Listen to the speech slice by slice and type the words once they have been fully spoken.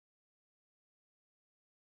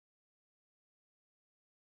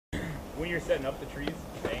when you're setting up the trees,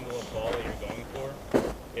 the angle of fall that you're going for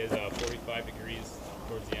is 45 degrees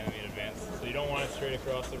towards the animated advance. So you don't want it straight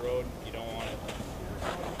across the road. You don't want it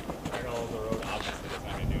parallel to the road opposite. It's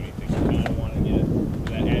not going to do anything. You kind of want to get it so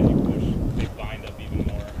that as you push, they bind up even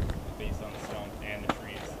more based on the stump and the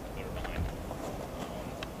trees that are behind.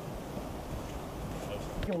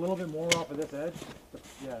 A little bit more off of this edge.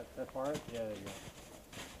 Yeah, that part. Yeah, there you go.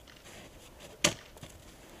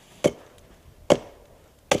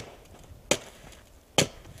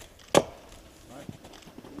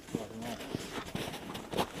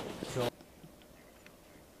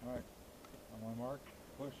 Alright, on my mark,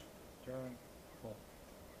 push, turn, pull.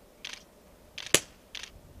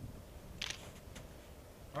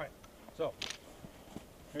 Alright, so,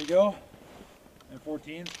 here you go.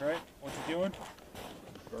 M14s, right? What's it doing?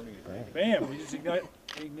 Burning it. Bam! We just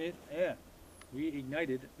we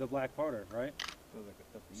ignited the black powder, right?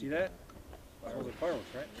 See that? Smells like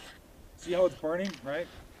fireworks, right? See how it's burning, right?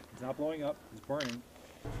 It's not blowing up, it's burning.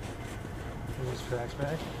 Those tracks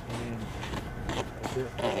back, and that's it.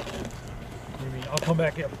 I mean, I'll come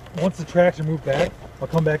back up. Once the tracks are moved back, I'll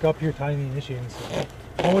come back up here, tying the initiating. So,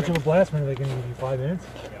 how much of a blast are they going to give you? 5 minutes?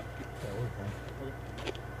 Yeah. Yeah, we're fine.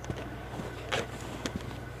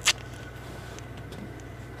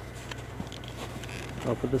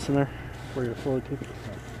 I'll put this in there for your floor too.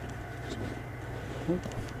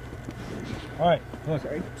 Alright, look.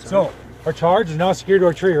 So, our charge is now secured to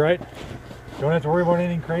our tree, right? Don't have to worry about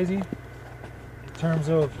anything crazy. In terms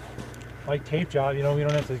of, like, tape job, you know, we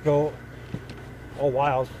don't have to go all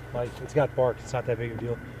wild. Like, it's got bark, it's not that big of a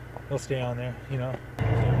deal. It'll stay on there, you know.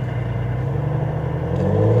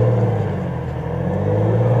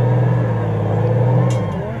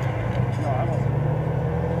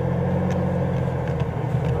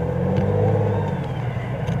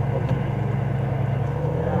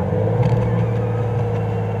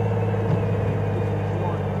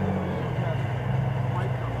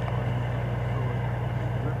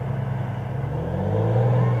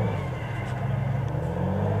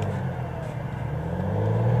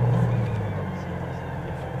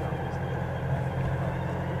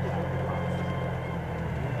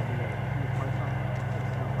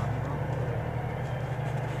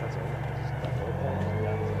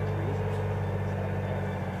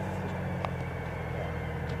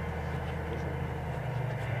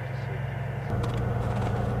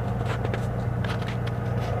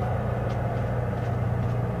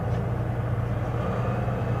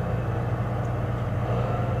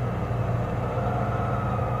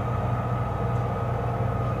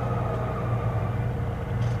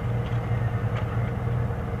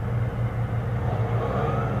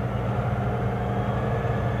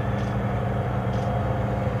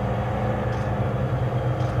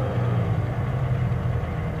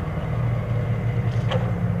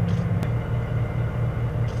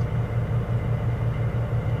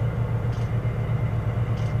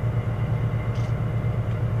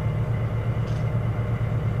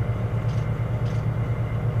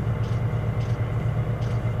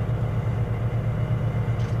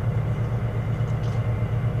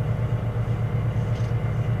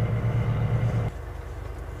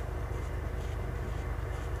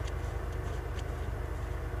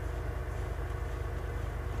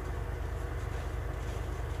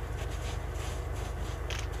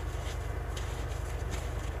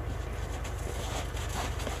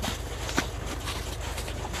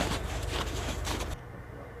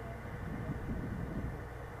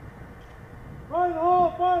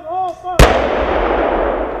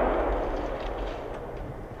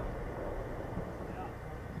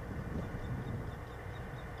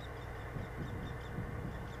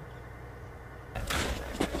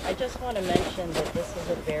 I just want to mention that this is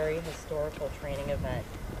a very historical training event.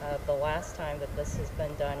 The last time that this has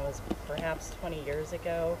been done was perhaps 20 years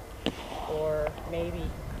ago, or maybe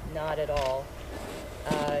not at all.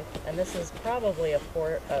 And this is probably a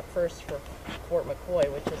first for Fort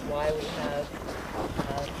McCoy, which is why we have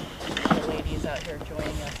the ladies out here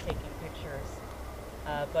joining us taking pictures.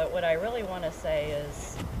 But what I really want to say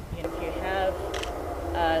is, you know, if you have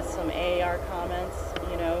some AAR comments,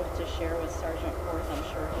 you know, to share with Sergeant Korth, I'm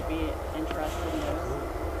sure he'll be interested in those.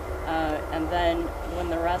 And then when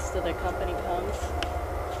the rest of the company comes,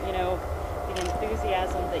 you know, the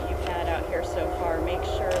enthusiasm that you've had out here so far, make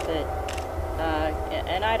sure that,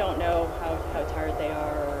 and I don't know how tired they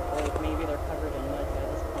are, or maybe they're covered in mud by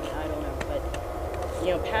this point, I don't know, but,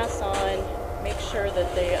 you know, pass on, make sure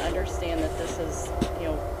that they understand that this is, you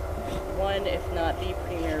know, one, if not the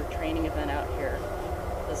premier training event out here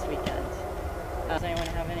this weekend. Does anyone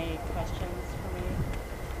have any questions for me?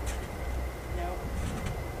 No?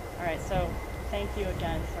 All right, so thank you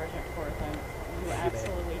again, Sergeant Cortham. You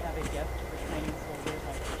absolutely have a gift for training soldiers.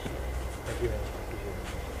 I appreciate it. Thank you.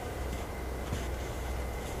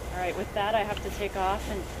 All right, with that, I have to take off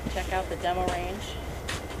and check out the demo range.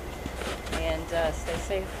 And stay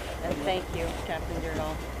safe. And thank you, Captain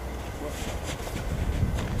Deardall.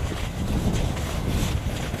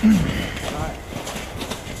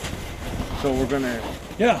 So we're gonna.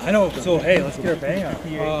 Yeah, I know. So hey, let's get our bang on.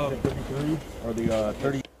 Or the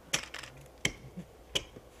 30.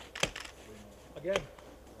 Again,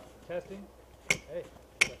 testing. Hey,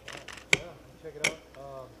 yeah, check it out.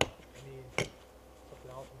 I need something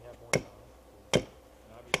else when you have more time.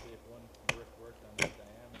 Obviously, if one brick worked on this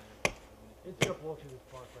diameter, It's gonna blow through this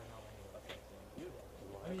park right now anyway.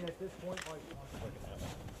 I mean, at this point, like,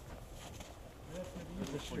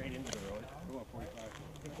 Just straight into the road. Go on 45.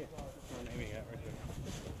 I'm aiming at right there.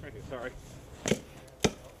 Right here. Sorry.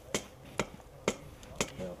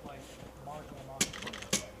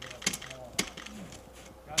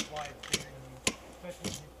 that's why it's bigger than you,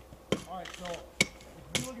 especially when you, alright, so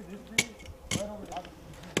if you look at this tree, right over the other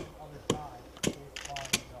side, it's on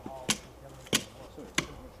the hall,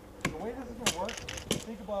 the way this is gonna work,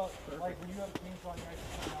 think about like when you have a chainsaw and you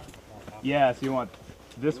actually come down. yeah, so you want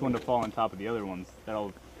this one to fall on top of the other ones.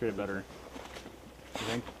 That'll create a better, you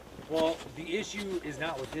think? Well, the issue is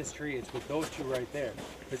not with this tree, it's with those two right there.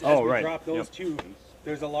 Because as Oh, we right. drop those Yep. two,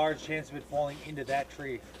 there's a large chance of it falling into that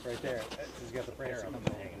tree right there. It's got the branch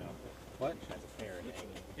hanging up. What?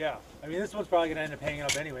 Yeah, I mean this one's probably gonna end up hanging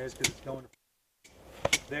up anyways because it's going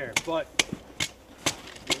there. But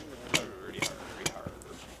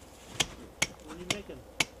What are you making?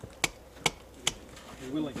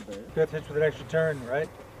 you're willing. Fifth hitch with an extra turn, right?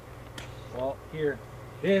 Well, here,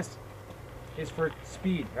 this is for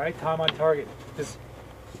speed, right? Time on target. Because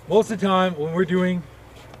most of the time when we're doing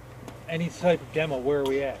any type of demo, where are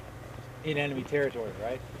we at? In enemy territory,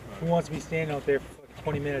 right? Who wants to be standing out there for fucking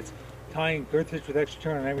 20 minutes tying girth hitch with extra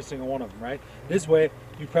turn on every single one of them, right? This way,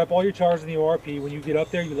 you prep all your charges in the ORP. When you get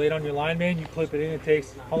up there, you lay it on your lineman, you clip it in. It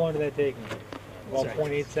takes, how long did that take me? About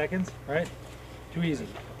 0.8 seconds, right? Too easy.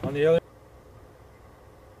 On the other.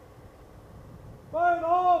 Fire in the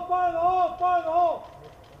hole! Fire in the hole! Fire in the hole!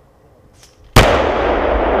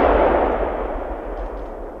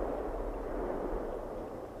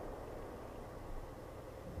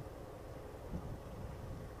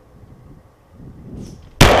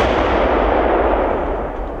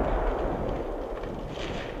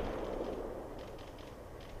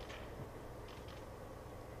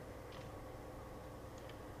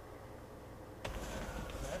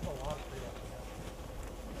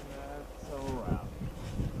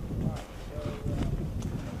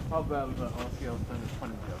 How bad was that LCL 10 to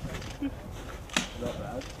 20 joke? Not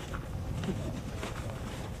bad.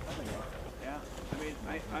 Yeah, I mean,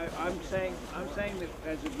 I'm saying that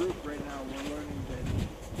as a group right now, we're learning that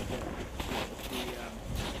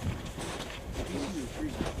the species of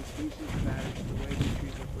treatment, the species matters, the way